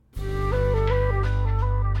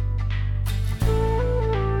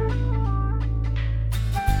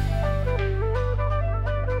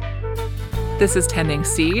This is Tending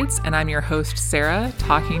Seeds, and I'm your host, Sarah,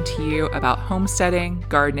 talking to you about homesteading,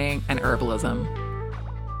 gardening, and herbalism.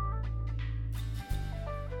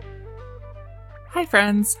 Hi,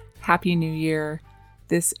 friends. Happy New Year.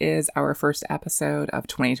 This is our first episode of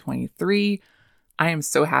 2023. I am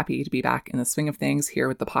so happy to be back in the swing of things here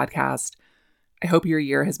with the podcast. I hope your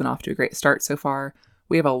year has been off to a great start so far.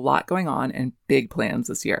 We have a lot going on and big plans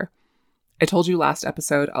this year. I told you last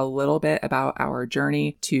episode a little bit about our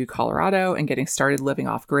journey to Colorado and getting started living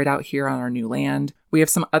off grid out here on our new land. We have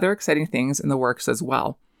some other exciting things in the works as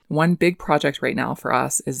well. One big project right now for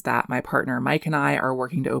us is that my partner Mike and I are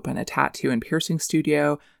working to open a tattoo and piercing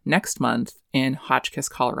studio next month in Hotchkiss,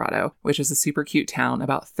 Colorado, which is a super cute town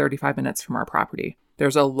about 35 minutes from our property.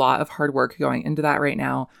 There's a lot of hard work going into that right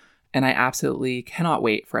now, and I absolutely cannot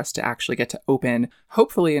wait for us to actually get to open,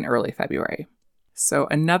 hopefully in early February. So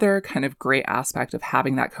another kind of great aspect of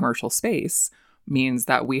having that commercial space means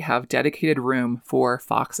that we have dedicated room for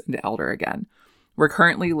Fox and Elder again. We're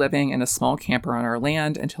currently living in a small camper on our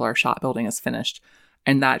land until our shop building is finished,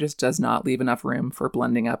 and that just does not leave enough room for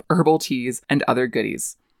blending up herbal teas and other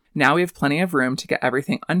goodies. Now we have plenty of room to get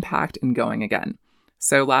everything unpacked and going again.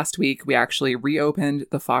 So last week, we actually reopened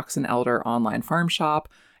the Fox and Elder online farm shop,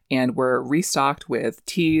 and we're restocked with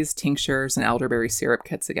teas, tinctures, and elderberry syrup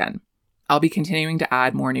kits again. I'll be continuing to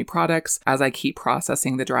add more new products as I keep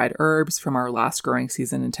processing the dried herbs from our last growing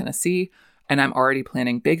season in Tennessee, and I'm already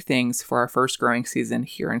planning big things for our first growing season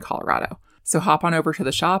here in Colorado. So hop on over to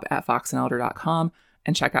the shop at foxandelder.com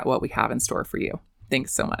and check out what we have in store for you.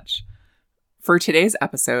 Thanks so much. For today's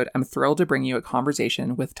episode, I'm thrilled to bring you a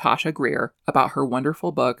conversation with Tasha Greer about her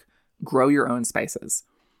wonderful book, Grow Your Own Spices.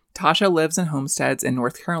 Tasha lives and homesteads in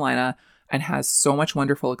North Carolina and has so much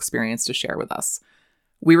wonderful experience to share with us.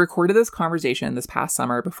 We recorded this conversation this past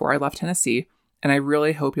summer before I left Tennessee, and I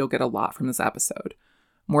really hope you'll get a lot from this episode.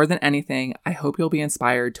 More than anything, I hope you'll be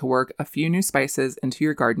inspired to work a few new spices into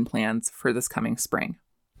your garden plans for this coming spring.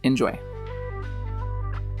 Enjoy.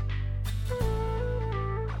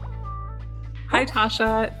 Hi,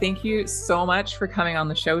 Tasha. Thank you so much for coming on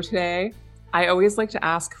the show today. I always like to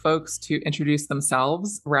ask folks to introduce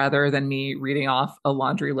themselves rather than me reading off a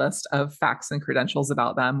laundry list of facts and credentials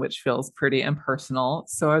about them, which feels pretty impersonal.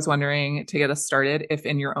 So I was wondering, to get us started, if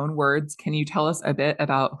in your own words, can you tell us a bit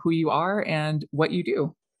about who you are and what you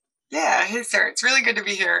do? Yeah. Hey, Sarah. It's really good to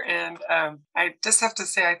be here. And I just have to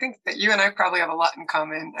say, I think that you and I probably have a lot in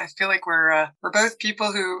common. I feel like we're both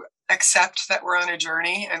people who accept that we're on a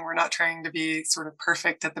journey and we're not trying to be sort of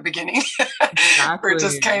perfect at the beginning. Exactly. We're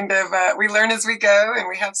just kind of, we learn as we go and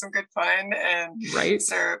we have some good fun. And right.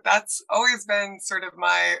 So that's always been sort of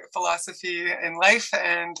my philosophy in life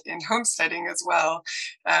and in homesteading as well.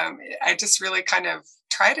 I just really kind of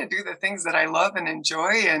try to do the things that I love and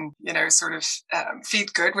enjoy and, sort of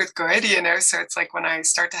feed good with good, so it's like when I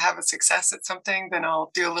start to have a success at something, then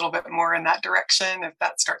I'll do a little bit more in that direction. If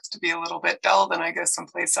that starts to be a little bit dull, then I go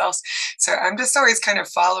someplace else. So I'm just always kind of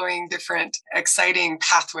following different exciting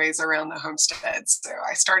pathways around the homestead. So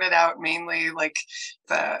I started out mainly like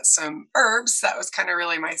some herbs. That was kind of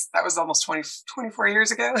really that was almost 24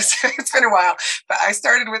 years ago. So it's been a while, but I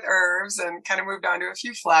started with herbs and kind of moved on to a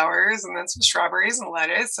few flowers and then some strawberries and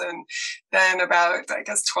lettuce. And then about,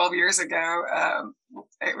 12 years ago,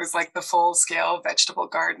 it was like the full scale vegetable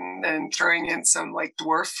garden and throwing in some like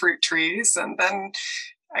dwarf fruit trees. And then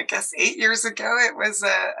 8 years ago, it was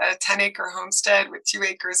a 10-acre homestead with 2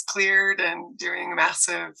 acres cleared and doing a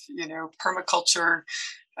massive, permaculture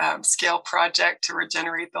scale project to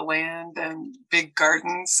regenerate the land and big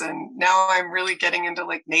gardens. And now I'm really getting into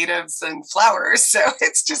like natives and flowers. So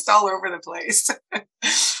it's just all over the place.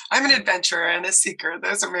 I'm an adventurer and a seeker.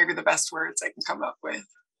 Those are maybe the best words I can come up with.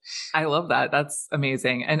 I love that. That's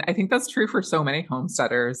amazing. And I think that's true for so many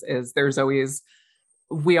homesteaders is there's always,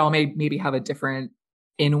 we all maybe have a different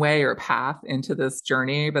in-way or path into this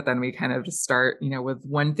journey, but then we kind of just start, with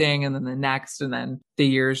one thing and then the next, and then the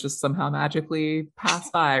years just somehow magically pass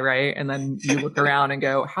by, right? And then you look around and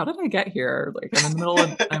go, how did I get here? Like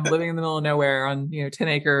I'm living in the middle of nowhere on, 10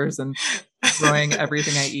 acres and growing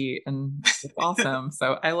everything I eat, and it's awesome.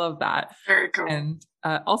 So I love that. Very cool. And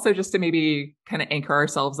also just to maybe kind of anchor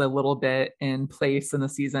ourselves a little bit in place in the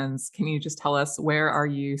seasons, can you just tell us where are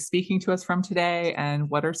you speaking to us from today and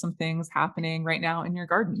what are some things happening right now in your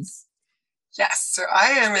gardens? Yes, so I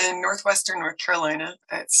am in northwestern North Carolina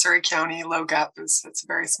at Surry County. Low Gap it's a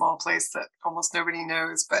very small place that almost nobody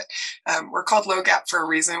knows, but we're called Low Gap for a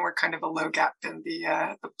reason. We're kind of a low gap in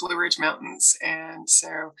the Blue Ridge Mountains, and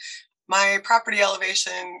so my property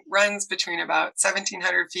elevation runs between about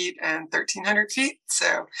 1,700 feet and 1,300 feet.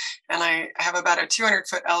 So, and I have about a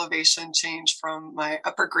 200-foot elevation change from my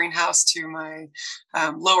upper greenhouse to my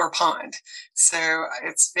lower pond. So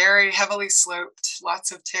it's very heavily sloped,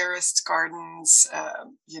 lots of terraced gardens,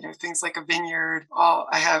 things like a vineyard.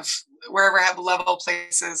 I have wherever I have level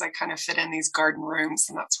places, I kind of fit in these garden rooms,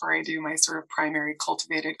 and that's where I do my sort of primary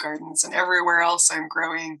cultivated gardens. And everywhere else, I'm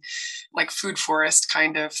growing like food forest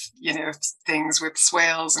kind of, things with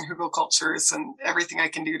swales and hugelkulturs and everything I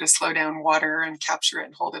can do to slow down water and capture it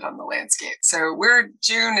and hold it on the landscape. So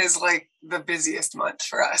June is like the busiest month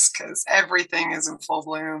for us because everything is in full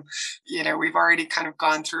bloom. We've already kind of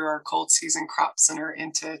gone through our cold season crops and are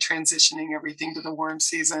into transitioning everything to the warm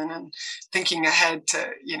season and thinking ahead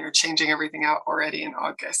to, changing everything out already in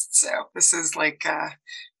August. So this is like,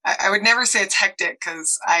 I would never say it's hectic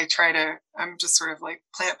because I'm just sort of like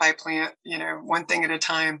plant by plant, one thing at a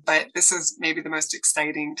time. But this is maybe the most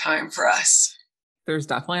exciting time for us. There's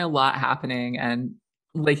definitely a lot happening. And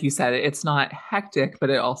like you said, it's not hectic, but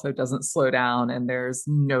it also doesn't slow down. And there's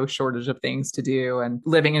no shortage of things to do. And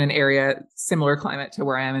living in an area, similar climate to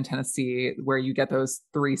where I am in Tennessee, where you get those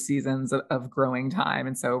 3 seasons of growing time.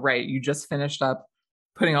 And so, right, you just finished up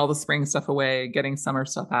putting all the spring stuff away, getting summer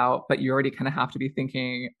stuff out, but you already kind of have to be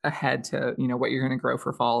thinking ahead to, what you're going to grow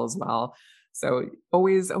for fall as well. So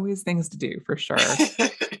always things to do for sure.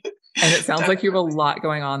 And it sounds like you have a lot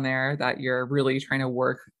going on there that you're really trying to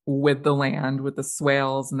work with the land, with the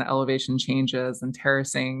swales and the elevation changes and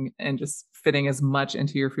terracing and just fitting as much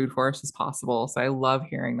into your food forest as possible. So I love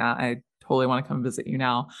hearing that. I totally want to come visit you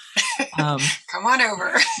now. Come on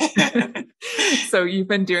over. So you've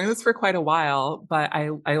been doing this for quite a while, but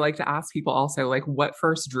I like to ask people also, like, what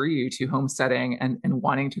first drew you to homesteading and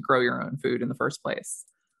wanting to grow your own food in the first place?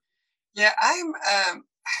 Yeah, I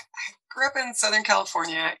grew up in Southern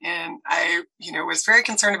California, and I, was very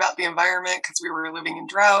concerned about the environment because we were living in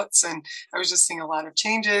droughts, and I was just seeing a lot of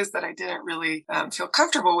changes that I didn't really feel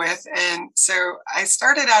comfortable with. And so I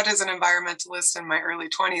started out as an environmentalist in my early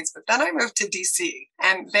 20s, but then I moved to DC,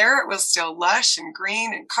 and there it was still lush and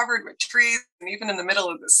green and covered with trees. And even in the middle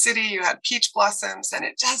of the city, you had peach blossoms, and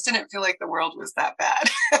it just didn't feel like the world was that bad.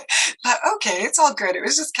 But okay, it's all good. It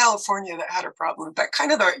was just California that had a problem. But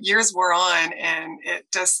kind of the years wore on, and it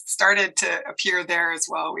just started to appear there as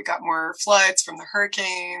well. We got more floods from the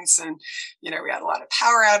hurricanes, and we had a lot of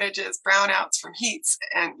power outages, brownouts from heats.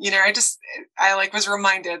 And I was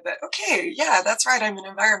reminded that, okay, yeah, that's right, I'm an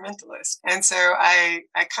environmentalist. And so I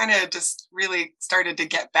kind of just really started to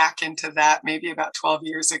get back into that maybe about 12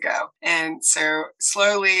 years ago. And so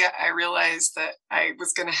slowly I realized that I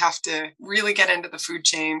was going to have to really get into the food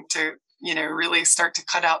chain to really start to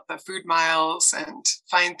cut out the food miles and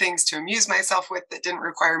find things to amuse myself with that didn't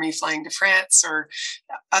require me flying to France or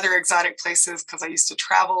other exotic places because I used to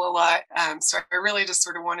travel a lot. So I really just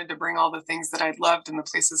sort of wanted to bring all the things that I'd loved and the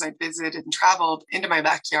places I'd visited and traveled into my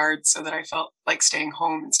backyard so that I felt like staying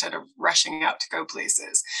home instead of rushing out to go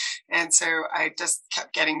places. And so I just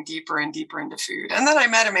kept getting deeper and deeper into food. And then I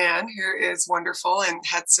met a man who is wonderful and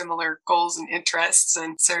had similar goals and interests.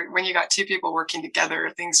 And so when you got 2 people working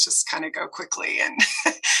together, things just kind of go quickly. And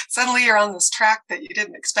suddenly you're on this track that you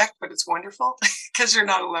didn't expect, but it's wonderful because you're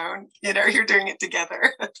not alone. You're doing it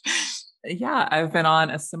together. Yeah, I've been on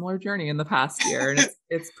a similar journey in the past year, and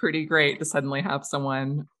it's pretty great to suddenly have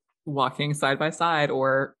someone walking side by side,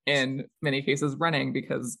 or in many cases running,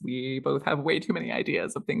 because we both have way too many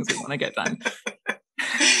ideas of things we want to get done.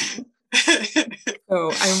 So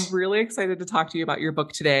I'm really excited to talk to you about your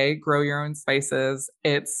book today, Grow Your Own Spices.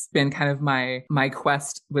 It's been kind of my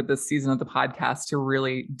quest with this season of the podcast to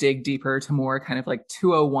really dig deeper to more kind of like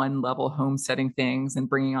 201 level homesteading things and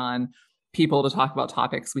bringing on people to talk about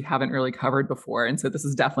topics we haven't really covered before. And so this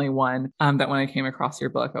is definitely one that when I came across your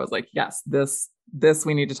book, I was like, yes, this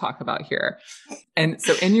we need to talk about here. And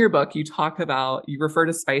so in your book, you refer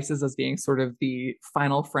to spices as being sort of the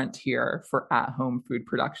final frontier for at-home food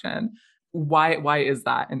production. Why is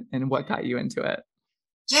that? And what got you into it?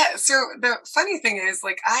 Yeah. So the funny thing is,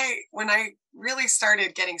 when I really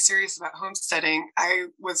started getting serious about homesteading, I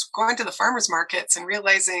was going to the farmers markets and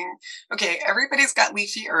realizing, okay, everybody's got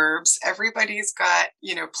leafy herbs, everybody's got,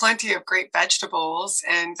 plenty of great vegetables.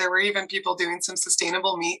 And there were even people doing some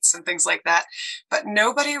sustainable meats and things like that. But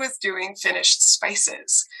nobody was doing finished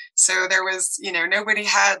spices. So there was, nobody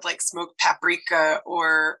had like smoked paprika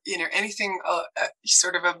or, anything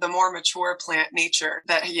sort of the more mature plant nature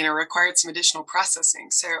that, required some additional processing.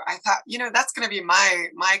 So I thought, that's going to be my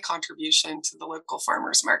contribution into the local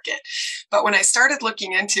farmers market. But when I started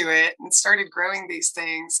looking into it and started growing these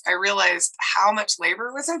things, I realized how much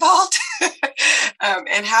labor was involved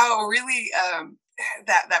and how really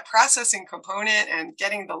that processing component and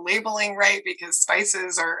getting the labeling right, because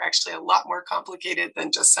spices are actually a lot more complicated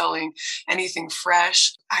than just selling anything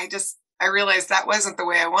fresh. I realized that wasn't the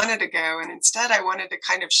way I wanted to go. And instead, I wanted to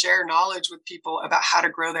kind of share knowledge with people about how to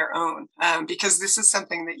grow their own, because this is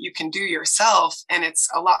something that you can do yourself. And it's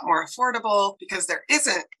a lot more affordable because there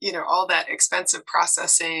isn't, all that expensive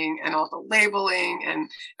processing and all the labeling and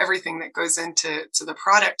everything that goes into the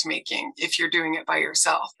product making if you're doing it by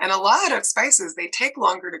yourself. And a lot of spices, they take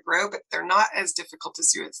longer to grow, but they're not as difficult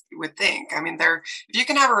as you would think. I mean, if you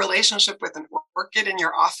can have a relationship with an orchid in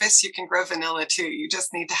your office, you can grow vanilla too. You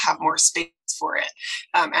just need to have more space for it,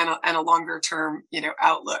 and a longer term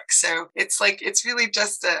outlook. So it's really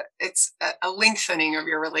just a lengthening of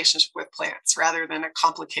your relationship with plants rather than a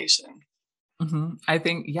complication. I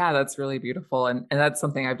think, yeah, that's really beautiful. And that's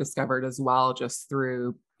something I've discovered as well, just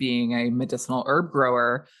through being a medicinal herb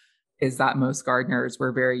grower, is that most gardeners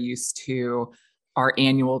were very used to our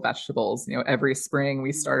annual vegetables. Every spring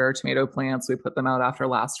we start our tomato plants, we put them out after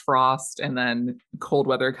last frost, and then cold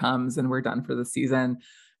weather comes and we're done for the season.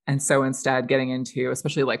 And so instead, getting into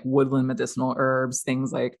especially like woodland medicinal herbs,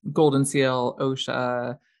 things like golden seal,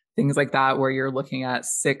 osha, things like that, where you're looking at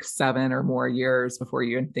 6, 7 or more years before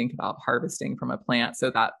you even think about harvesting from a plant.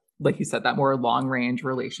 So that, like you said, that more long range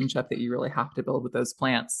relationship that you really have to build with those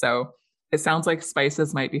plants. So it sounds like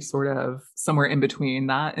spices might be sort of somewhere in between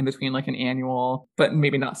like an annual, but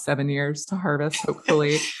maybe not 7 years to harvest,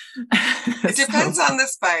 hopefully. It depends on the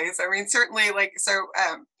spice. I mean, certainly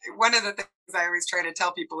one of the things I always try to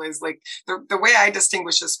tell people is like the way I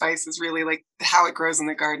distinguish a spice is really like how it grows in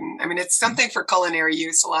the garden. I mean, it's something for culinary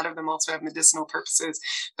use. A lot of them also have medicinal purposes,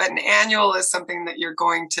 but an annual is something that you're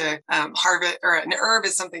going to harvest, or an herb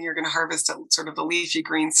is something you're going to harvest at sort of the leafy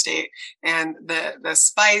green state. And the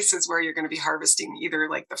spice is where you're going to be harvesting either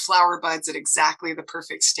like the flower buds at exactly the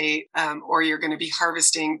perfect state, or you're going to be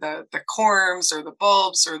harvesting the corms or the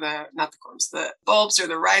bulbs, or the bulbs or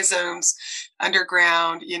the rhizomes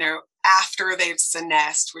underground, after they've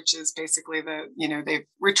senesced, which is basically they've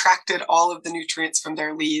retracted all of the nutrients from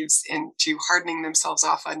their leaves into hardening themselves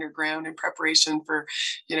off underground in preparation for,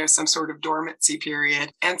 some sort of dormancy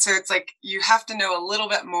period. And so it's like, you have to know a little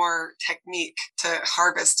bit more technique to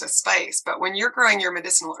harvest a spice. But when you're growing your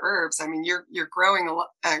medicinal herbs, I mean, you're growing a lot,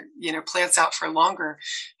 plants out for longer,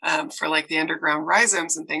 for like the underground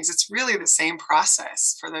rhizomes and things. It's really the same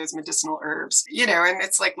process for those medicinal herbs, and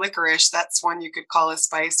it's like licorice. That's one you could call a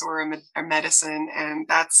spice or a medicine, and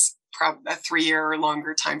that's a 3-year or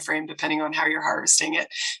longer time frame depending on how you're harvesting it.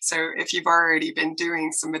 So if you've already been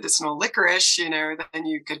doing some medicinal licorice, then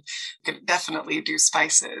you could definitely do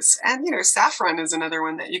spices. And saffron is another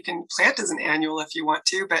one that you can plant as an annual if you want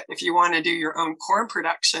to, but if you want to do your own corm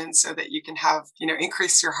production so that you can have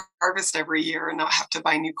increase your harvest every year and not have to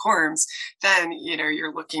buy new corms, then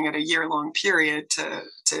you're looking at a year-long period to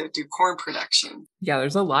do corm production. Yeah,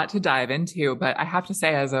 there's a lot to dive into, but I have to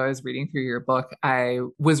say, as I was reading through your book, I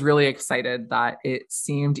was really excited that it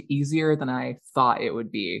seemed easier than I thought it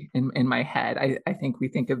would be in my head. I think we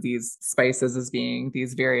think of these spices as being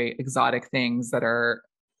these very exotic things that are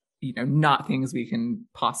not things we can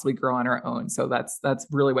possibly grow on our own. So that's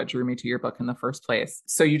really what drew me to your book in the first place.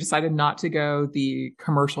 So you decided not to go the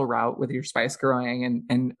commercial route with your spice growing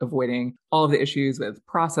and avoiding all of the issues with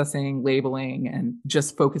processing, labeling, and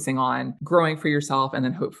just focusing on growing for yourself and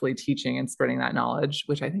then hopefully teaching and spreading that knowledge,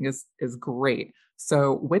 which I think is great.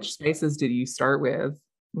 So which spices did you start with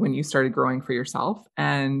when you started growing for yourself?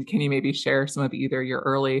 And can you maybe share some of either your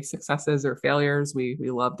early successes or failures? We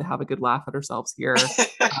love to have a good laugh at ourselves here.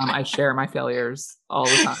 I share my failures all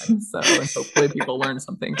the time. So and hopefully people learn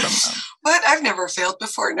something from them. But I've never failed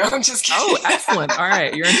before. No, I'm just kidding. Oh, excellent. All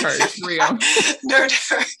right. You're in charge. Here we go. No.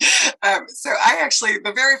 So I actually,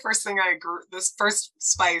 the very first thing I grew, this first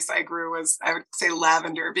spice I grew was, I would say,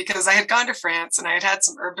 lavender, because I had gone to France and I had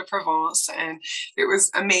some herb de Provence and it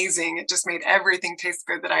was amazing. It just made everything taste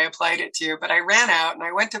good that I applied it to. But I ran out and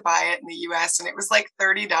I went to buy it in the US and it was like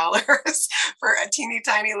 $30 for a teeny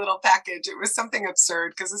tiny little package. It was something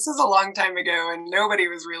absurd because this is a long time ago and nobody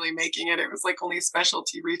was really making it. It was like only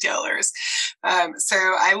specialty retailers. delicious. So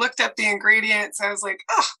I looked up the ingredients. I was like,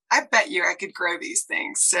 oh, I bet you I could grow these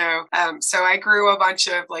things. So I grew a bunch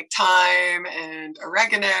of like thyme and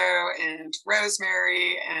oregano and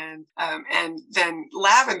rosemary and then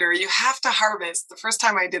lavender. You have to harvest. The first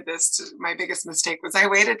time I did this, my biggest mistake was I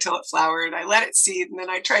waited till it flowered. I let it seed, and then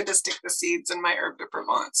I tried to stick the seeds in my herb de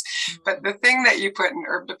Provence. But the thing that you put in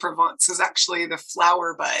herb de Provence is actually the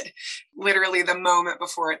flower bud, literally the moment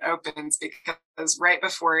before it opens, because right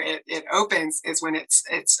before it opens is when its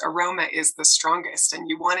aroma is the strongest, and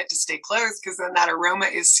you want it to stay closed because then that aroma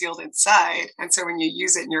is sealed inside. And so when you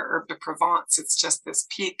use it in your herb de Provence, it's just this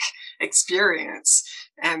peak experience.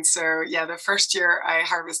 And so, yeah, the first year I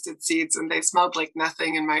harvested seeds and they smelled like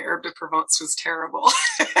nothing, and my herb de Provence was terrible.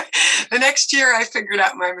 The next year I figured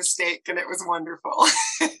out my mistake, and it was wonderful.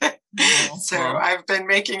 So I've been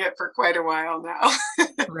making it for quite a while now.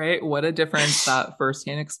 Right. What a difference that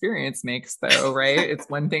firsthand experience makes, though, right? It's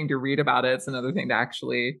one thing to read about it. It's another thing to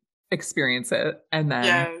actually experience it and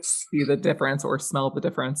then see the difference or smell the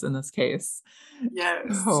difference in this case.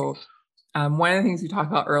 Yes. So one of the things we talked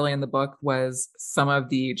about early in the book was some of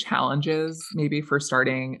the challenges maybe for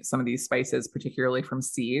starting some of these spices, particularly from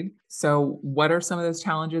seed. So what are some of those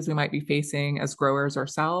challenges we might be facing as growers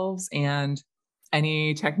ourselves, and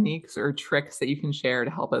any techniques or tricks that you can share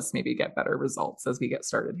to help us maybe get better results as we get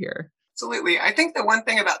started here? Absolutely. I think the one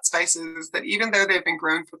thing about spices is that even though they've been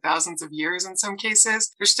grown for thousands of years in some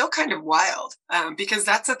cases, they're still kind of wild, because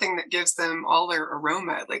that's the thing that gives them all their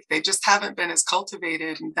aroma. Like they just haven't been as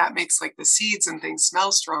cultivated, and that makes like the seeds and things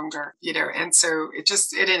smell stronger, and so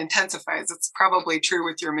it intensifies. It's probably true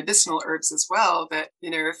with your medicinal herbs as well, that,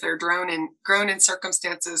 if they're grown in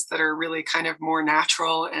circumstances that are really kind of more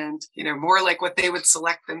natural and, more like what they would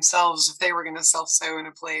select themselves if they were going to self-sow in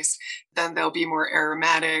a place, then they'll be more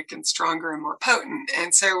aromatic and stronger and more potent.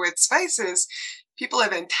 And so with spices, people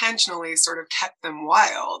have intentionally sort of kept them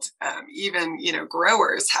wild. Even,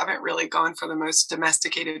 growers haven't really gone for the most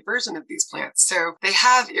domesticated version of these plants. So they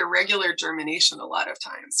have irregular germination a lot of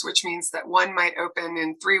times, which means that one might open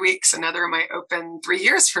in 3 weeks, another might open 3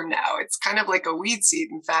 years from now. It's kind of like a weed seed,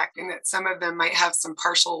 in fact, in that some of them might have some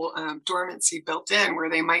partial dormancy built in, where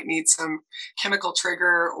they might need some chemical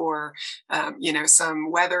trigger or,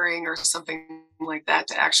 some weathering or something like that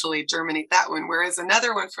to actually germinate that one. Whereas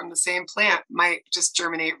another one from the same plant might just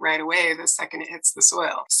germinate right away the second it hits the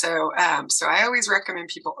soil. So I always recommend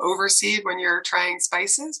people overseed when you're trying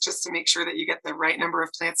spices, just to make sure that you get the right number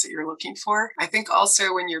of plants that you're looking for. I think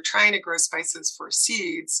also when you're trying to grow spices for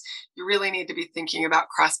seeds, you really need to be thinking about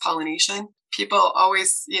cross-pollination. People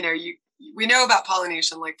always, we know about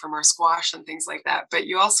pollination, like from our squash and things like that, but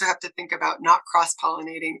you also have to think about not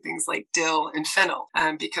cross-pollinating things like dill and fennel,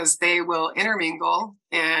 because they will intermingle,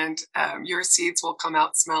 and your seeds will come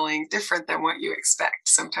out smelling different than what you expect.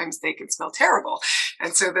 Sometimes they can smell terrible,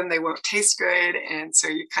 and so then they won't taste good. And so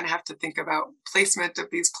you kind of have to think about placement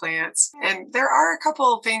of these plants. And there are a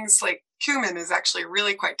couple of things, like cumin is actually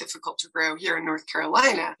really quite difficult to grow here in North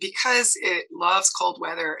Carolina because it loves cold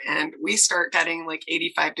weather, and we start getting like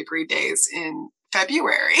 85-degree days in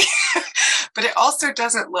February. But it also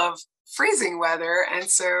doesn't love freezing weather. And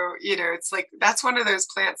so, it's like, that's one of those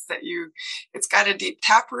plants that it's got a deep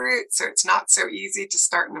taproot. So it's not so easy to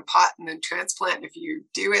start in a pot and then transplant. If you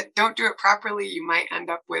don't do it properly, you might end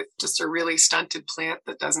up with just a really stunted plant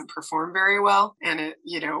that doesn't perform very well. And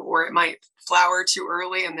or it might flower too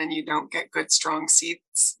early, and then you don't get good, strong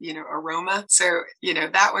seeds, aroma. So,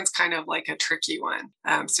 that one's kind of like a tricky one.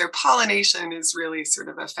 So pollination is really sort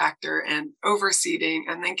of a factor, and overseeding,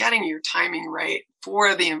 and then getting your timing right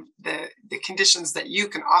for the conditions that you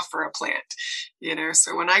can offer a plant.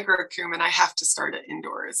 So when I grow cumin, I have to start it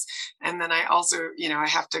indoors. And then I also, I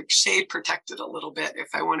have to shade protect it a little bit if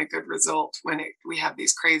I want a good result when we have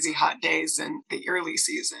these crazy hot days in the early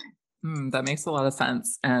season. That makes a lot of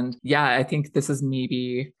sense. And yeah, I think this is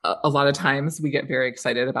maybe a lot of times we get very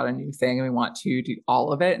excited about a new thing and we want to do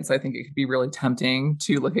all of it. And so I think it could be really tempting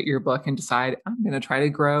to look at your book and decide, I'm going to try to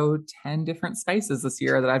grow 10 different spices this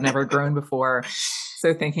year that I've never grown before.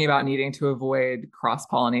 So thinking about needing to avoid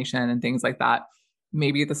cross-pollination and things like that,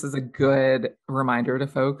 maybe this is a good reminder to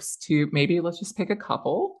folks to maybe let's just pick a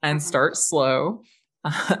couple and start slow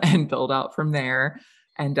and build out from there.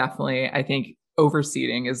 And definitely, I think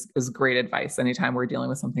overseeding is great advice anytime we're dealing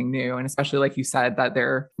with something new. And especially like you said, that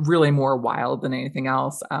they're really more wild than anything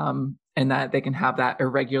else, and that they can have that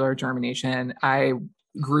irregular germination. I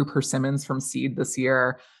grew persimmons from seed this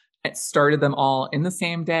year. It started them all in the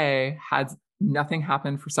same day, had nothing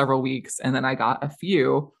happen for several weeks. And then I got a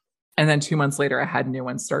few. And then 2 months later, I had new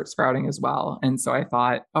ones start sprouting as well. And so I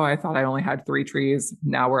thought I only had 3 trees.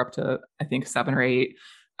 Now we're up to, I think, 7 or 8.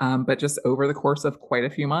 But just over the course of quite a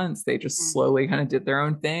few months, they just Mhm. slowly kind of did their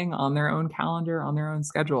own thing on their own calendar, on their own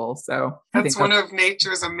schedule. So I That's think one that's, of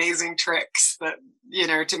nature's amazing tricks that,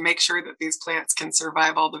 to make sure that these plants can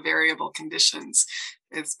survive all the variable conditions.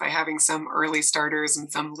 It's by having some early starters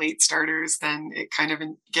and some late starters, then it kind of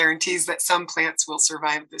guarantees that some plants will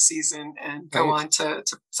survive the season and go right. on to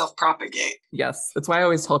self-propagate. Yes. That's why I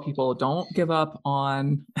always tell people don't give up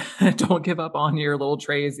on don't give up on your little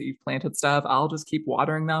trays that you've planted stuff. I'll just keep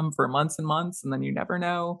watering them for months and months, and then you never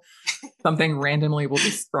know. Something randomly will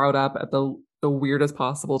just sprout up at the weirdest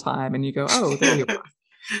possible time and you go, oh, there you are.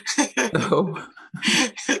 So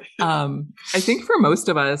I think for most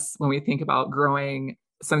of us, when we think about growing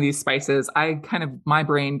some of these spices, my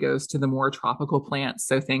brain goes to the more tropical plants.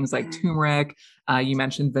 So things like Mhm. turmeric. You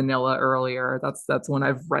mentioned vanilla earlier. That's one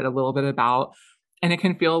I've read a little bit about. And it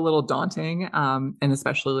can feel a little daunting. And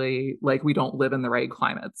especially like we don't live in the right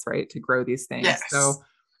climates, right, to grow these things. Yes. So,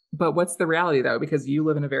 but what's the reality though? Because you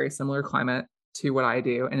live in a very similar climate to what I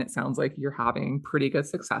do. And it sounds like you're having pretty good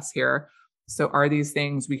success here. So, are these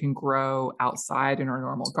things we can grow outside in our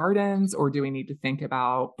normal gardens, or do we need to think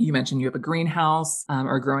about? You mentioned you have a greenhouse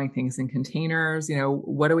or growing things in containers.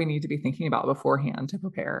 What do we need to be thinking about beforehand to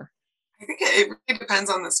prepare? I think it really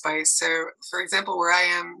depends on the spice. So, for example, where I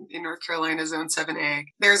am in North Carolina, Zone 7A,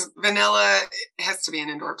 there's vanilla. It has to be an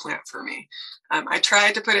indoor plant for me. I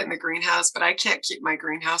tried to put it in the greenhouse, but I can't keep my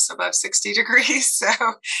greenhouse above 60 degrees. So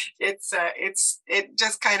it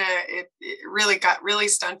just kind of it really got really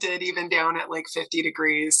stunted even down at like 50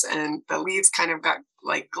 degrees, and the leaves kind of got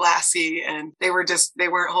like glassy, and they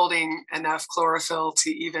weren't holding enough chlorophyll to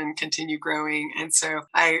even continue growing. And so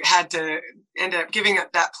I had to end up giving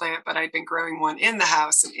up that plant, but I'd been growing one in the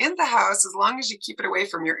house. And in the house, as long as you keep it away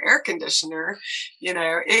from your air conditioner, you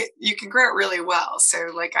can grow it really well. So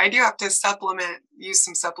like I do have to use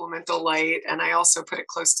some supplemental light, and I also put it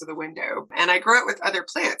close to the window. And I grow it with other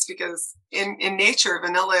plants because in nature,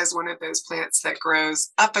 vanilla is one of those plants that grows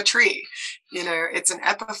up a tree. It's an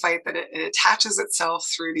epiphyte that it attaches itself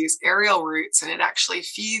through these aerial roots, and it actually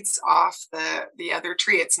feeds off the other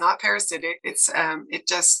tree. It's not parasitic. It's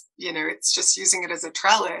just using it as a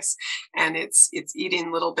trellis, and it's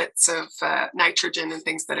eating little bits of nitrogen and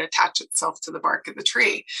things that attach itself to the bark of the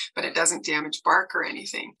tree, but it doesn't damage bark or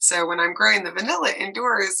anything. So when I'm growing the vanilla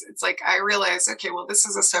indoors, it's like I realize, okay, well, this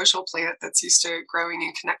is a social plant that's used to growing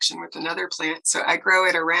in connection with another plant. So I grow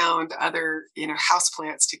it around other, house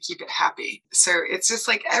plants to keep it happy. So it's just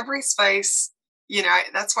like every spice.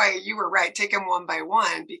 That's why you were right. Take them one by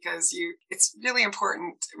one, because it's really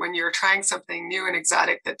important when you're trying something new and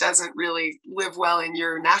exotic that doesn't really live well in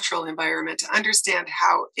your natural environment to understand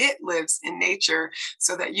how it lives in nature,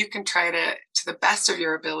 so that you can try to the best of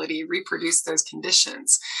your ability, reproduce those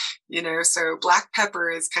conditions. So black pepper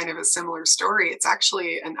is kind of a similar story. It's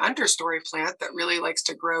actually an understory plant that really likes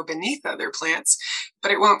to grow beneath other plants,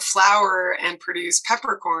 but it won't flower and produce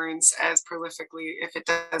peppercorns as prolifically if it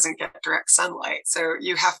doesn't get direct sunlight. So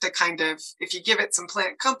you have to if you give it some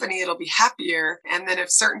plant company, it'll be happier. And then if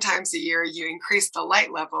certain times a year you increase the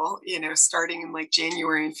light level, starting in like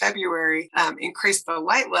January and February, increase the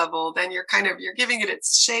light level, then you're giving it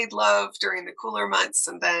its shade love during the cooler months.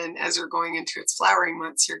 And then as you're going into its flowering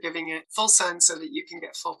months, you're giving it full sun so that you can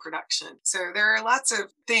get full production. So there are lots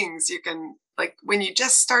of things you can, like when you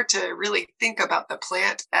just start to really think about the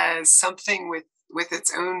plant as something with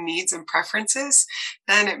its own needs and preferences,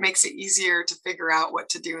 then it makes it easier to figure out what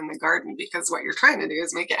to do in the garden, because what you're trying to do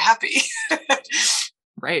is make it happy.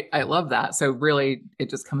 Right. I love that. So really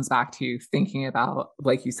it just comes back to thinking about,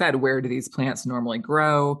 like you said, where do these plants normally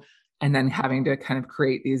grow? And then having to kind of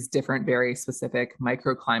create these different, very specific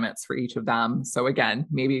microclimates for each of them. So again,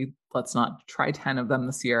 maybe let's not try 10 of them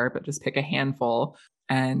this year, but just pick a handful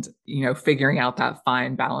and, figuring out that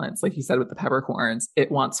fine balance. Like you said, with the peppercorns,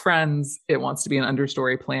 it wants friends, it wants to be an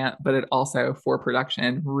understory plant, but it also, for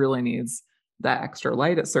production, really needs that extra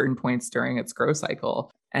light at certain points during its growth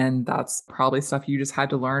cycle. And that's probably stuff you just had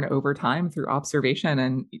to learn over time through observation.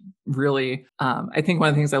 And really, I think one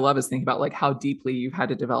of the things I love is thinking about like how deeply you've had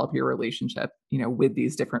to develop your relationship, with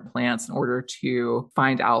these different plants in order to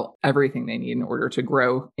find out everything they need in order to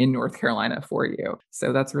grow in North Carolina for you.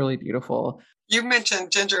 So that's really beautiful. You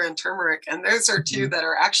mentioned ginger and turmeric, and those are two Mhm. that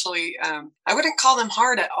are actually, I wouldn't call them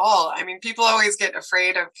hard at all. I mean, people always get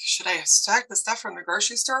afraid of, should I stack the stuff from the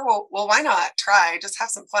grocery store? Well, why not try? Just have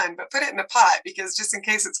some fun, but put it in a pot, because just in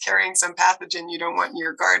case it's carrying some pathogen you don't want in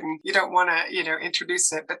your garden, you don't want to,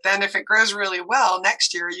 introduce it. But then if it grows really well,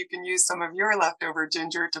 next year you can use some of your leftover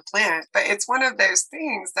ginger to plant. But it's one of those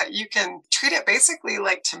things that you can treat it basically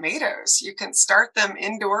like tomatoes. You can start them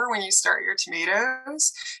indoor when you start your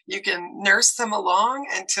tomatoes. You can nurse them along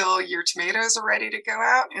until your tomatoes are ready to go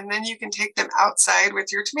out. And then you can take them outside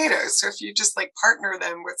with your tomatoes. So if you just like partner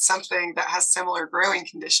them with something that has similar growing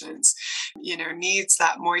conditions, needs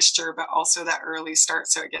that moisture, but also that early start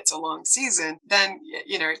so it gets a long season, then,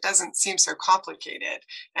 it doesn't seem so complicated.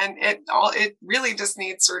 And it really just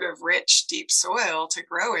needs sort of rich, deep soil to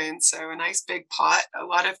grow in. So a nice big pot. A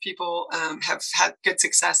lot of people have had good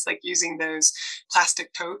success like using those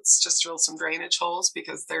plastic totes, just drill some drainage holes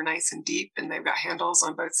because they're nice and deep and they've got handles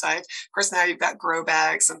on both sides. Of course, now you've got grow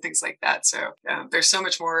bags and things like that. So there's so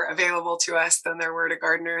much more available to us than there were to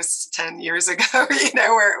gardeners 10 years ago,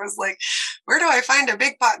 where it was like, where do I find a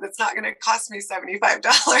big pot that's not going to cost me $75?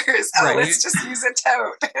 Oh, let's just use a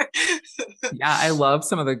tote. Yeah, I love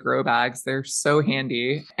some of the grow bags. They're so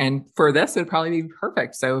handy. And for this, it'd probably be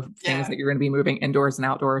perfect. So things that you're going to be moving indoors and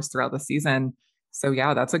outdoors throughout the season. So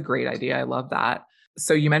yeah, that's a great idea. I love that.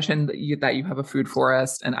 So you mentioned that you have a food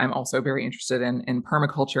forest, and I'm also very interested in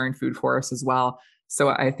permaculture and food forests as well. So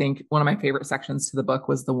I think one of my favorite sections to the book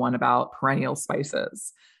was the one about perennial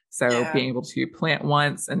spices. So being able to plant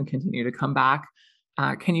once and continue to come back.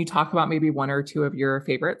 Can you talk about maybe one or two of your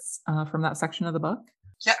favorites from that section of the book?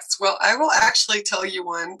 Yes, well, I will actually tell you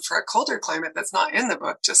one for a colder climate that's not in the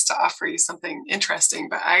book, just to offer you something interesting.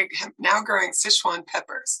 But I am now growing Sichuan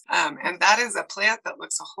peppers. And that is a plant that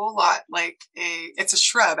looks a whole lot like it's a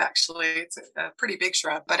shrub, actually. It's a pretty big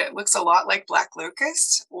shrub, but it looks a lot like black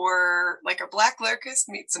locust, or like a black locust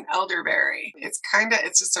meets an elderberry. It's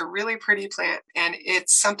just a really pretty plant. And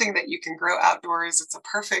it's something that you can grow outdoors. It's a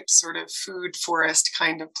perfect sort of food forest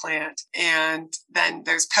kind of plant. And then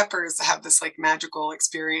those peppers have this like magical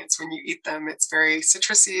experience when you eat them. It's very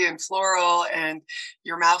citrusy and floral, and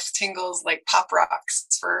your mouth tingles like pop rocks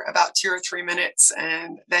for about 2 or 3 minutes.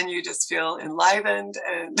 And then you just feel enlivened.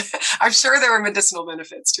 And I'm sure there are medicinal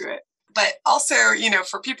benefits to it. But also,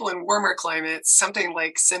 for people in warmer climates, something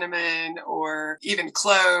like cinnamon or even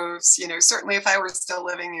cloves, certainly if I were still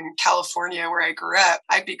living in California where I grew up,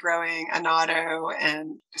 I'd be growing annatto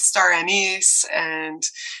and star anise, and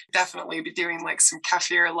definitely be doing like some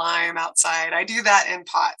kaffir lime outside. I do that in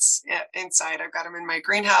pots inside. I've got them in my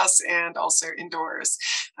greenhouse and also indoors.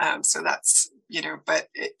 So that's, but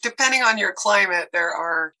depending on your climate, there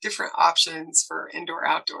are different options for indoor,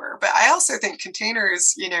 outdoor. But I also think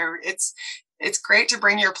containers, it's great to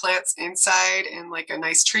bring your plants inside in like a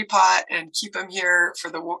nice tree pot and keep them here for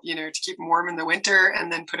to keep them warm in the winter, and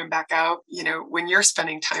then put them back out, when you're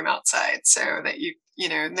spending time outside, so that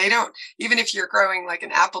they don't, even if you're growing like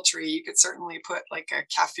an apple tree, you could certainly put like a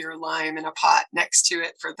kaffir lime in a pot next to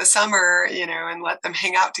it for the summer, and let them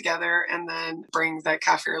hang out together, and then bring the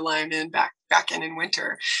kaffir lime back in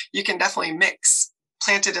winter. You can definitely mix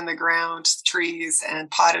planted in the ground trees and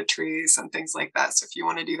potted trees and things like that. So if you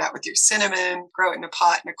want to do that with your cinnamon, grow it in a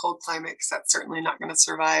pot in a cold climate, because that's certainly not going to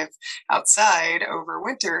survive outside over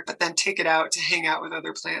winter, but then take it out to hang out with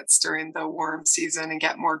other plants during the warm season and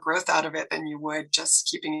get more growth out of it than you would just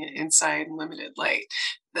keeping it inside in limited light.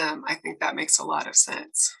 I think that makes a lot of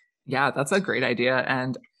sense. Yeah, that's a great idea.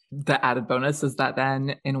 And the added bonus is that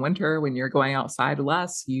then in winter, when you're going outside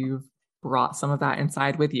less, you've brought some of that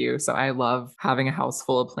inside with you. So I love having a house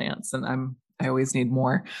full of plants, and I always need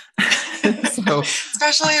more. So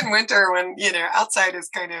especially in winter when, outside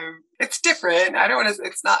is it's different.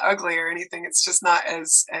 It's not ugly or anything. It's just not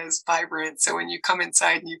as vibrant. So when you come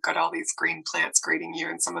inside and you've got all these green plants greeting you,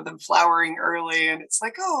 and some of them flowering early, and it's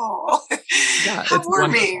like, oh, yeah, how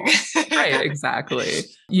warming. Right, exactly.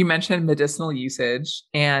 You mentioned medicinal usage.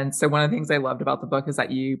 And so one of the things I loved about the book is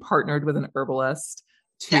that you partnered with an herbalist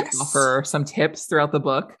to offer some tips throughout the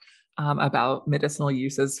book about medicinal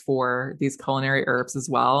uses for these culinary herbs as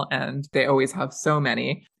well. And they always have so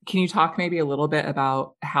many. Can you talk maybe a little bit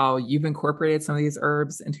about how you've incorporated some of these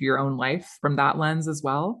herbs into your own life from that lens as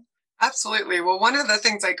well? Absolutely. Well, one of the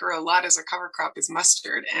things I grow a lot as a cover crop is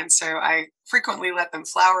mustard. And so I frequently let them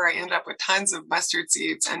flower. I end up with tons of mustard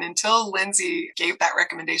seeds. And until Lindsay gave that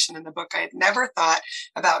recommendation in the book, I had never thought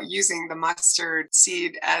about using the mustard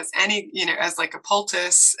seed as as like a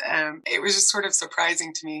poultice. It was just sort of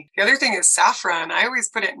surprising to me. The other thing is saffron. I always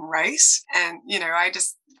put it in rice. And,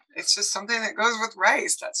 it's just something that goes with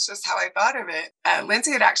rice. That's just how I thought of it.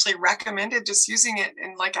 Lindsay had actually recommended just using it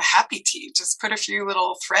in like a happy tea. Just put a few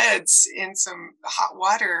little threads in some hot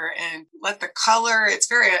water and let the color,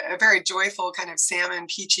 it's a very joyful kind of salmon,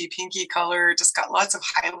 peachy, pinky color. Just got lots of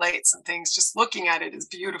highlights and things. Just looking at it is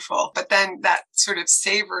beautiful. But then that sort of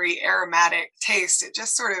savory, aromatic taste, it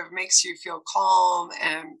just sort of makes you feel calm.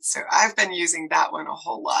 And so I've been using that one a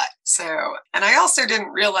whole lot. So, and I also didn't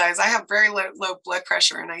realize I have very low blood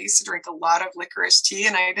pressure, and I used to drink a lot of licorice tea,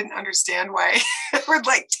 and I didn't understand why it would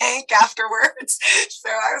like tank afterwards. So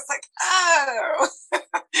I was like, oh.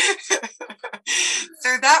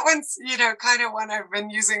 So that one's, kind of one I've been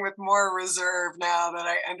using with more reserve now that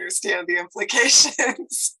I understand the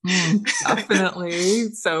implications. Definitely.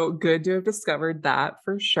 So good to have discovered that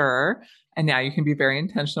for sure. And now you can be very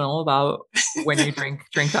intentional about when you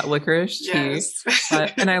drink that licorice tea. Yes.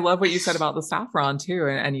 And I love what you said about the saffron too,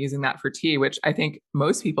 and using that for tea, which I think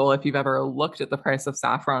most people, if you've ever looked at the price of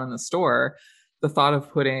saffron in the store, the thought of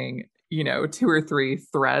putting, 2 or 3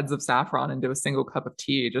 threads of saffron into a single cup of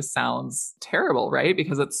tea just sounds terrible, right?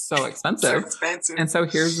 Because it's so expensive. So expensive. And so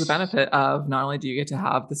here's the benefit of not only do you get to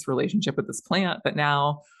have this relationship with this plant, but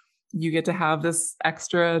now you get to have this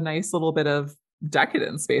extra nice little bit of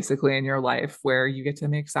decadence basically in your life where you get to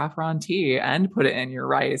make saffron tea and put it in your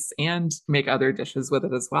rice and make other dishes with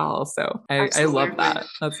it as well. So I love that.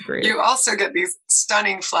 That's great. You also get these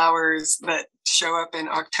stunning flowers that show up in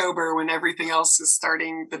October when everything else is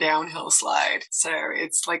starting the downhill slide. So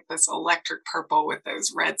it's like this electric purple with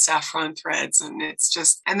those red saffron threads. And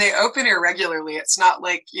and they open irregularly. It's not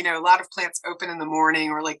like, a lot of plants open in the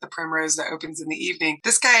morning or like the primrose that opens in the evening.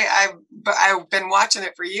 This guy, I've been watching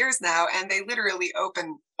it for years now, and they literally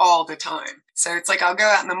open all the time. So it's like I'll go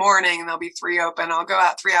out in the morning and there'll be 3 open. I'll go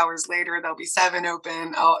out 3 hours later, there'll be 7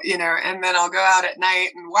 open. And then I'll go out at night,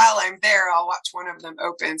 and while I'm there, I'll watch one of them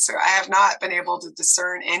open. So I have not been able to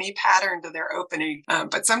discern any pattern to their opening.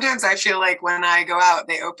 But sometimes I feel like when I go out,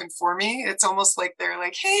 they open for me. It's almost like they're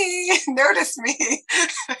like, "Hey, notice me."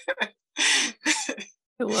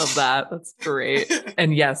 I love that. That's great.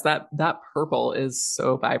 And yes, that purple is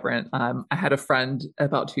so vibrant. I had a friend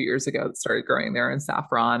about 2 years ago that started growing their own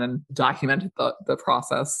saffron and documented the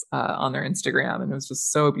process on their Instagram, and it was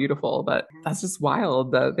just so beautiful. But that's just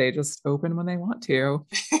wild that they just open when they want to.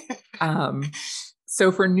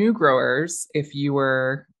 So for new growers, if you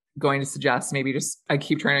were going to suggest, maybe I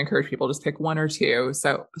keep trying to encourage people, just pick 1 or 2.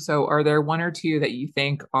 So are there 1 or 2 that you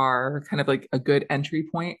think are kind of like a good entry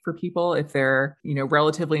point for people if they're,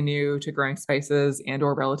 relatively new to growing spices and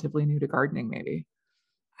or relatively new to gardening, maybe?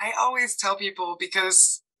 I always tell people,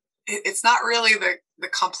 because it's not really the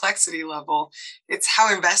complexity level, it's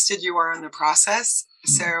how invested you are in the process.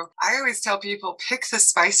 So I always tell people, pick the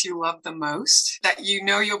spice you love the most that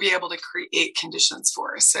you'll be able to create conditions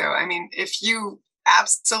for. So, I mean, if you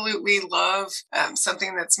absolutely love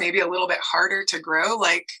something that's maybe a little bit harder to grow,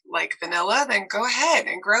 like vanilla, then go ahead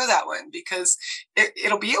and grow that one, because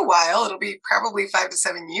it'll be a while. It'll be probably 5 to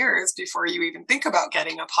 7 years before you even think about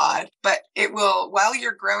getting a pod. But it will, while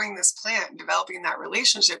you're growing this plant and developing that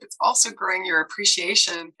relationship, it's also growing your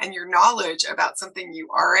appreciation and your knowledge about something you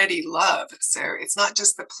already love. So it's not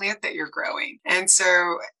just the plant that you're growing. And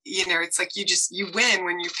so, it's like you win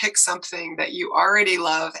when you pick something that you already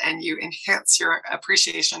love and you enhance your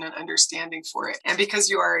appreciation and understanding for it. And because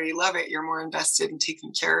you already love it, you're more invested in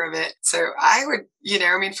taking care of it. So I would,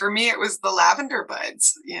 for me, it was the lavender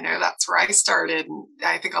buds. That's where I started. And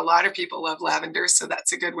I think a lot of people love lavender. So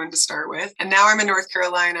that's a good one to start with. And now I'm in North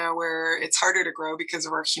Carolina, where it's harder to grow because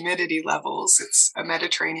of our humidity levels. It's a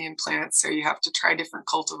Mediterranean plant, so you have to try different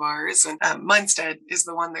cultivars. And Munstead is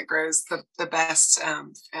the one that grows the best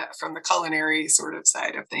from the culinary sort of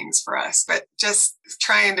side of things for us. But just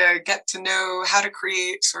trying to get to know how to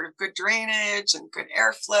create sort of good drainage and good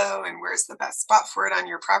airflow and where's the best spot for it on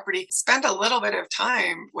your property. Spend a little bit of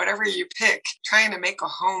time, whatever you pick, trying to make a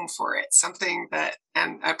home for it, something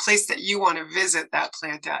and a place that you want to visit that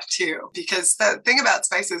plant at too. Because the thing about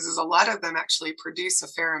spices is a lot of them actually produce a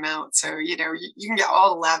fair amount. So, you can get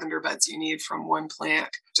all the lavender buds you need from one plant,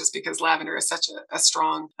 just because lavender is such a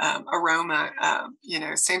strong aroma.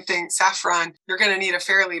 Same thing, saffron, you're going to need a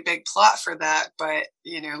fairly big plot for that, but,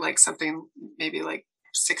 like something maybe like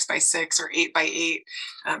 6x6 or 8x8,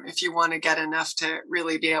 if you want to get enough to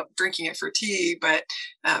really be out drinking it for tea. But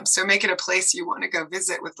so make it a place you want to go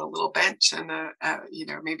visit with a little bench and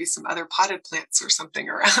maybe some other potted plants or something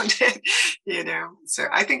around it. So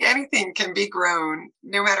I think anything can be grown,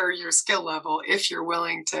 no matter your skill level, if you're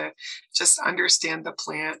willing to just understand the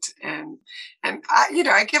plant. And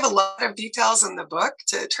I give a lot of details in the book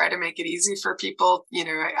to try to make it easy for people.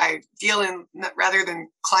 I deal in, rather than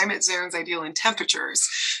climate zones, I deal in temperatures,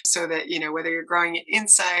 so that, whether you're growing it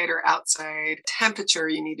inside or outside, temperature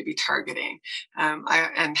you need to be targeting,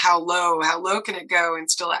 and how low can it go and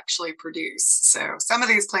still actually produce. So some of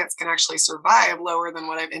these plants can actually survive lower than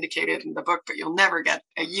what I've indicated in the book, but you'll never get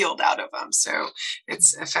a yield out of them. So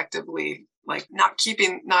it's effectively like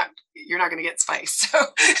you're not going to get spice. So.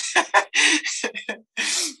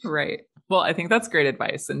 Right. Well, I think that's great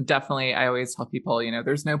advice. And definitely, I always tell people,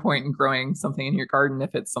 there's no point in growing something in your garden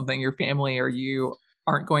if it's something your family or you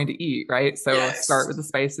aren't going to eat, right? So start Yes. with the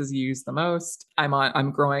spices you use the most.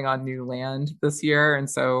 I'm growing on new land this year. And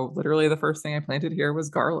so literally the first thing I planted here was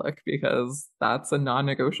garlic because that's a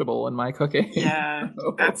non-negotiable in my cooking. Yeah,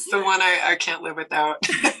 So, that's the one I can't live without.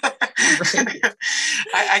 right.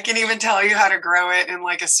 I can even tell you how to grow it in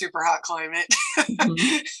like a super hot climate.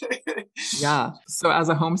 Mhm. Yeah. So as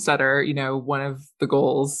a homesteader, one of the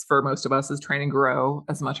goals for most of us is trying to grow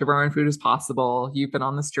as much of our own food as possible. You've been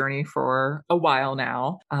on this journey for a while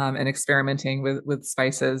now, and experimenting with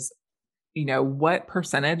spices. What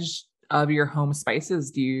percentage of your home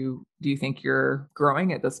spices do you think you're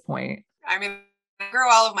growing at this point? I mean, I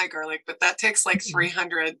grow all of my garlic, but that takes like Mhm.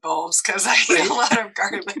 300 bulbs because I eat a Right. lot of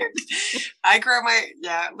garlic. I grow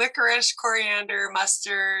licorice, coriander,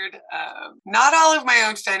 mustard, not all of my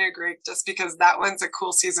own fenugreek, just because that one's a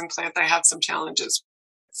cool season plant. I have some challenges.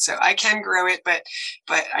 So I can grow it, but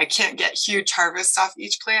I can't get huge harvests off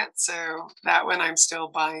each plant. So that one I'm still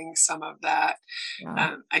buying some of that.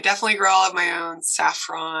 Yeah. I definitely grow all of my own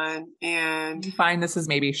saffron and You find this has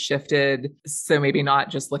maybe shifted. So maybe not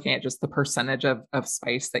just looking at just the percentage of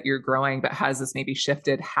spice that you're growing, but has this maybe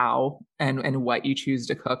shifted how and what you choose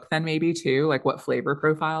to cook then maybe too, like what flavor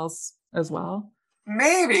profiles as well?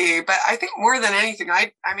 maybe, but I think more than anything,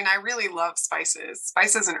 I mean, I really love spices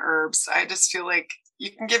and herbs. I just feel like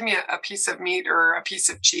you can give me a piece of meat or a piece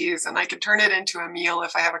of cheese, and I can turn it into a meal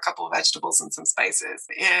if I have a couple of vegetables and some spices,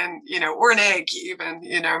 and or an egg even.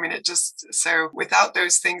 I mean, it just so without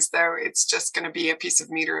those things though, it's just going to be a piece of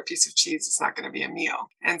meat or a piece of cheese. It's not going to be a meal,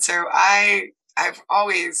 and so I've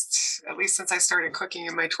always, at least since I started cooking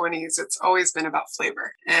in my 20s, it's always been about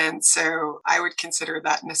flavor. And so I would consider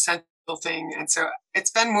that an essential thing. And so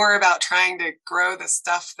it's been more about trying to grow the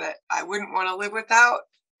stuff that I wouldn't want to live without.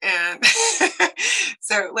 And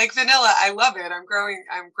so like vanilla, I love it. I'm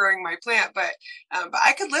growing my plant, but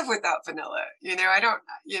I could live without vanilla. I don't,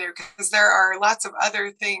 because there are lots of other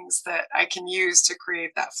things that I can use to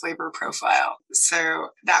create that flavor profile. So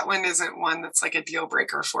that one isn't one that's like a deal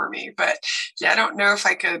breaker for me. But yeah, I don't know if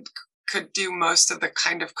I could do most of the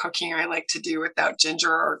kind of cooking I like to do without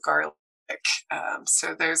ginger or garlic.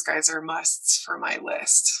 So those guys are musts for my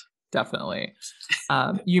list. Definitely.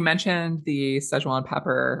 You mentioned the Szechuan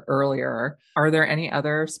pepper earlier. Are there any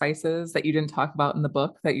other spices that you didn't talk about in the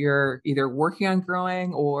book that you're either working on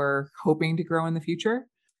growing or hoping to grow in the future?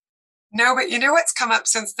 No, but what's come up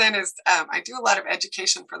since then is I do a lot of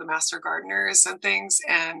education for the master gardeners and things,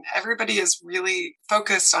 and everybody is really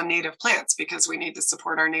focused on native plants because we need to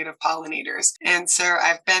support our native pollinators. And so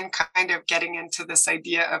I've been kind of getting into this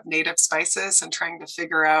idea of native spices and trying to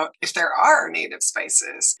figure out if there are native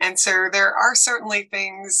spices. And so there are certainly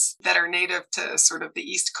things that are native to sort of the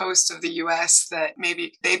East Coast of the US that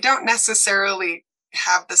maybe they don't necessarily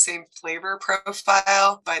have the same flavor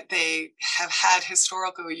profile, but they have had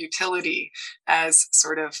historical utility as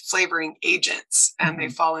sort of flavoring agents. And they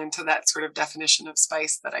Mhm. fall into that sort of definition of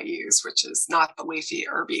spice that I use, which is not the leafy,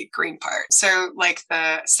 herby green part. So, like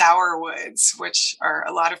the sourwoods, which are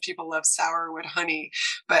a lot of people love sourwood honey,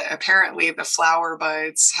 but apparently the flower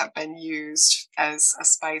buds have been used as a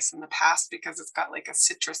spice in the past because it's got like a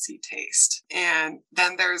citrusy taste. And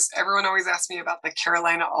then there's everyone always asks me about the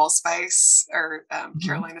Carolina allspice or Mhm.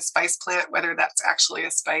 Carolina spice plant, whether that's actually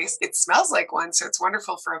a spice. It smells like one, so it's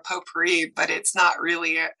wonderful for a potpourri, but it's not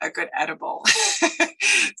really a good edible.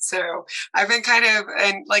 So I've been kind of,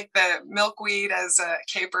 and like the milkweed as a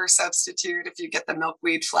caper substitute. If you get the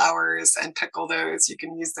milkweed flowers and pickle those, you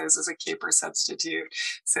can use those as a caper substitute.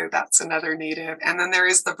 So that's another native. And then there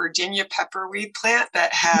is the Virginia pepperweed plant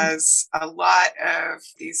that Mhm. has a lot of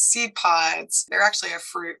these seed pods. They're actually a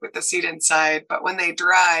fruit with the seed inside, but when they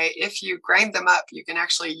dry, if you grind them up, you can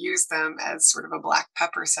actually use them as sort of a black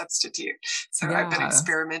pepper substitute. So I've been Yeah.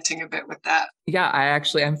 experimenting a bit with that. Yeah,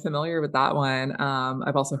 I'm familiar with that one.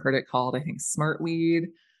 I've also heard it called, I think, smartweed.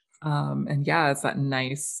 And yeah, it's that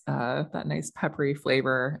nice peppery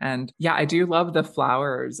flavor. And yeah, I do love the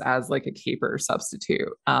flowers as like a caper substitute.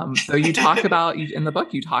 Though you talk about in the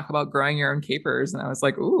book, you talk about growing your own capers, and I was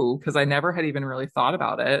like, ooh, because I never had even really thought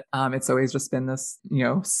about it. It's always just been this,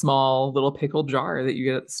 small little pickle jar that you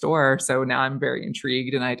get at the store. So now I'm very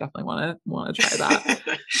intrigued, and I definitely want to try that.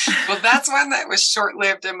 Well, that's one that was short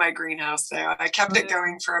lived in my greenhouse, though. I kept it Oh,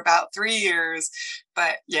 going for about 3 years.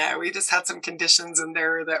 But yeah, we just had some conditions in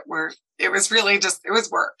there that weren't it was really just, it was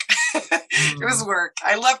work. It was work.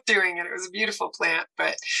 I loved doing it. It was a beautiful plant,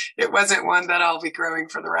 but it wasn't one that I'll be growing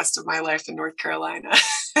for the rest of my life in North Carolina.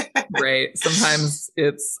 Right. Sometimes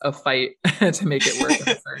it's a fight to make it work in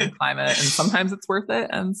a certain climate, and sometimes it's worth it,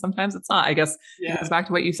 and sometimes it's not. I guess it goes back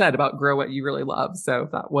to what you said about grow what you really love. So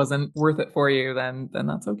if that wasn't worth it for you, then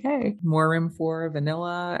that's okay. More room for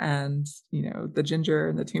vanilla and, you know, the ginger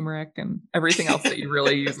and the turmeric and everything else that you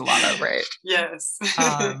really use a lot of, right? Yes.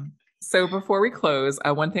 So before we close,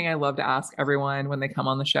 one thing I love to ask everyone when they come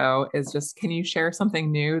on the show is just, can you share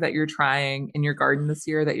something new that you're trying in your garden this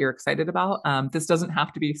year that you're excited about? This doesn't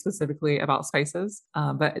have to be specifically about spices,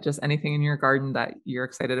 but just anything in your garden that you're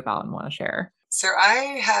excited about and want to share. So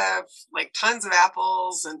I have like tons of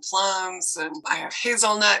apples and plums, and I have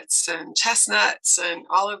hazelnuts and chestnuts and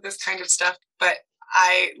all of this kind of stuff. But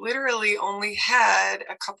I literally only had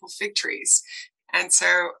a couple fig trees. And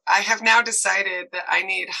so I have now decided that I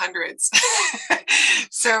need hundreds.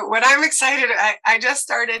 So what I'm excited, I just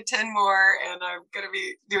started 10 more, and I'm going to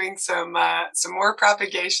be doing some more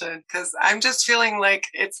propagation, because I'm just feeling like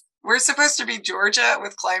we're supposed to be Georgia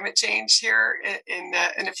with climate change here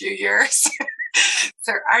in a few years.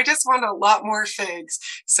 So I just want a lot more figs.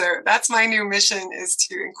 So that's my new mission, is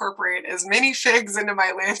to incorporate as many figs into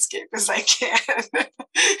my landscape as I can.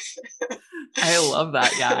 I love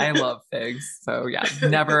that. Yeah, I love figs. So yeah,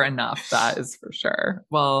 never enough. That is for sure.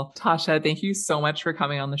 Well, Tasha, thank you so much for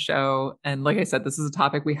coming on the show. And like I said, this is a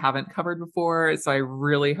topic we haven't covered before. So I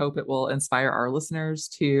really hope it will inspire our listeners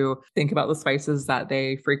to think about the spices that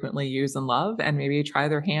they frequently use and love, and maybe try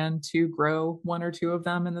their hand to grow one or two of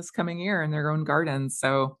them in this coming year in their own gardens.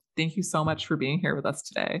 So thank you so much for being here with us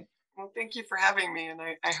today. Well, thank you for having me. And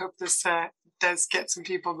I hope this does get some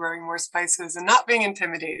people growing more spices and not being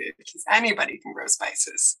intimidated, because anybody can grow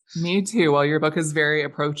spices. Me too. Well, your book is very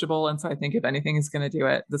approachable. And so I think if anything is going to do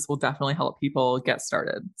it, this will definitely help people get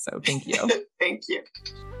started. So thank you. Thank you.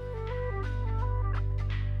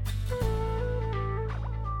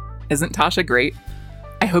 Isn't Tasha great?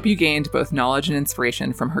 I hope you gained both knowledge and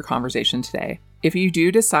inspiration from her conversation today. If you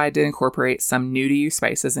do decide to incorporate some new to you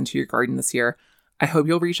spices into your garden this year, I hope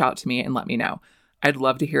you'll reach out to me and let me know. I'd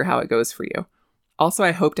love to hear how it goes for you. Also,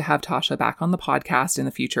 I hope to have Tasha back on the podcast in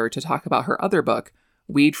the future to talk about her other book,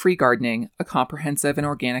 Weed-Free Gardening, A Comprehensive and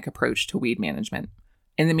Organic Approach to Weed Management.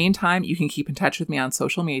 In the meantime, you can keep in touch with me on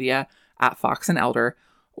social media at Fox and Elder,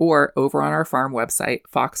 or over on our farm website,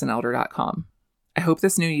 foxandelder.com. I hope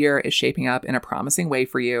this new year is shaping up in a promising way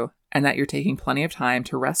for you, and that you're taking plenty of time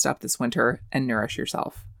to rest up this winter and nourish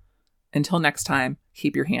yourself. Until next time,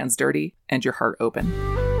 keep your hands dirty and your heart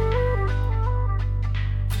open.